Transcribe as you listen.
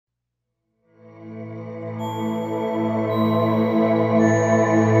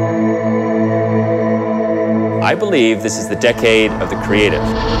believe this is the decade of the creative,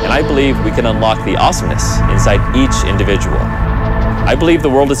 and I believe we can unlock the awesomeness inside each individual. I believe the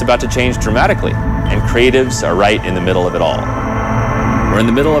world is about to change dramatically, and creatives are right in the middle of it all. We're in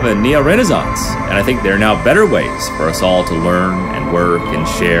the middle of a neo-renaissance, and I think there are now better ways for us all to learn and work and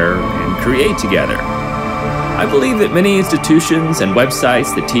share and create together. I believe that many institutions and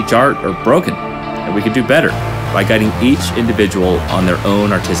websites that teach art are broken, and we could do better by guiding each individual on their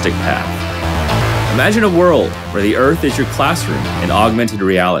own artistic path. Imagine a world where the Earth is your classroom in augmented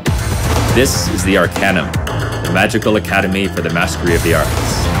reality. This is the Arcanum, the magical academy for the mastery of the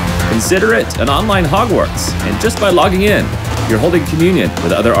arts. Consider it an online Hogwarts, and just by logging in, you're holding communion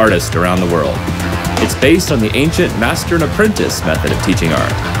with other artists around the world. It's based on the ancient master and apprentice method of teaching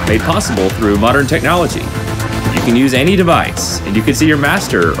art, made possible through modern technology. You can use any device, and you can see your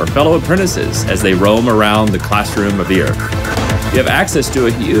master or fellow apprentices as they roam around the classroom of the Earth. You have access to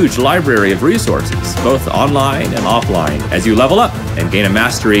a huge library of resources, both online and offline, as you level up and gain a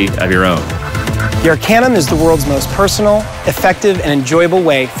mastery of your own. The Arcanum is the world's most personal, effective, and enjoyable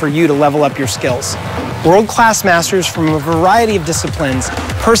way for you to level up your skills. World-class masters from a variety of disciplines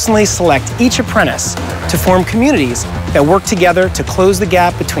personally select each apprentice to form communities that work together to close the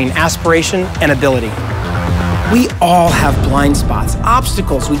gap between aspiration and ability. We all have blind spots,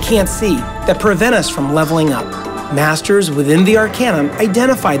 obstacles we can't see that prevent us from leveling up. Masters within the Arcanum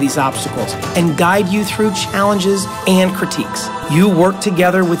identify these obstacles and guide you through challenges and critiques. You work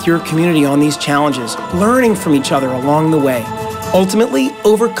together with your community on these challenges, learning from each other along the way, ultimately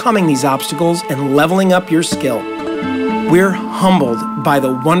overcoming these obstacles and leveling up your skill. We're humbled by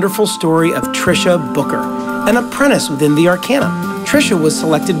the wonderful story of Trisha Booker, an apprentice within the Arcanum. Trisha was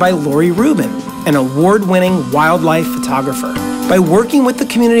selected by Lori Rubin, an award-winning wildlife photographer. By working with the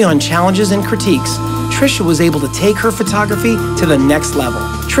community on challenges and critiques, Trisha was able to take her photography to the next level.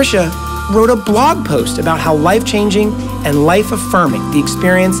 Trisha wrote a blog post about how life-changing and life-affirming the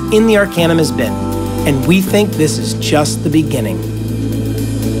experience in the Arcanum has been, and we think this is just the beginning.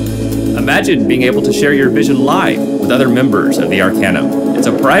 Imagine being able to share your vision live with other members of the Arcanum. It's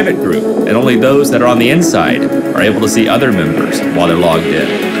a private group, and only those that are on the inside are able to see other members while they're logged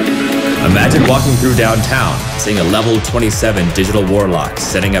in. Imagine walking through downtown, seeing a level 27 digital warlock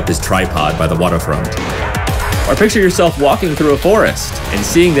setting up his tripod by the waterfront. Or picture yourself walking through a forest and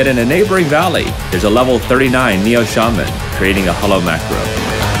seeing that in a neighboring valley, there's a level 39 neo-shaman creating a hollow macro.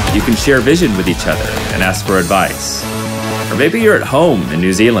 You can share vision with each other and ask for advice. Or maybe you're at home in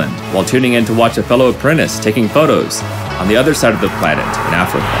New Zealand while tuning in to watch a fellow apprentice taking photos on the other side of the planet in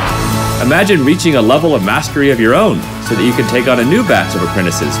Africa. Imagine reaching a level of mastery of your own so that you can take on a new batch of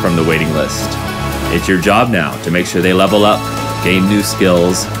apprentices from the waiting list. It's your job now to make sure they level up, gain new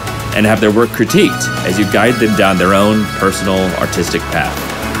skills, and have their work critiqued as you guide them down their own personal artistic path.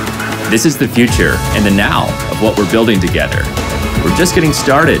 This is the future and the now of what we're building together. We're just getting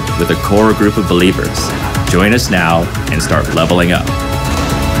started with a core group of believers. Join us now and start leveling up.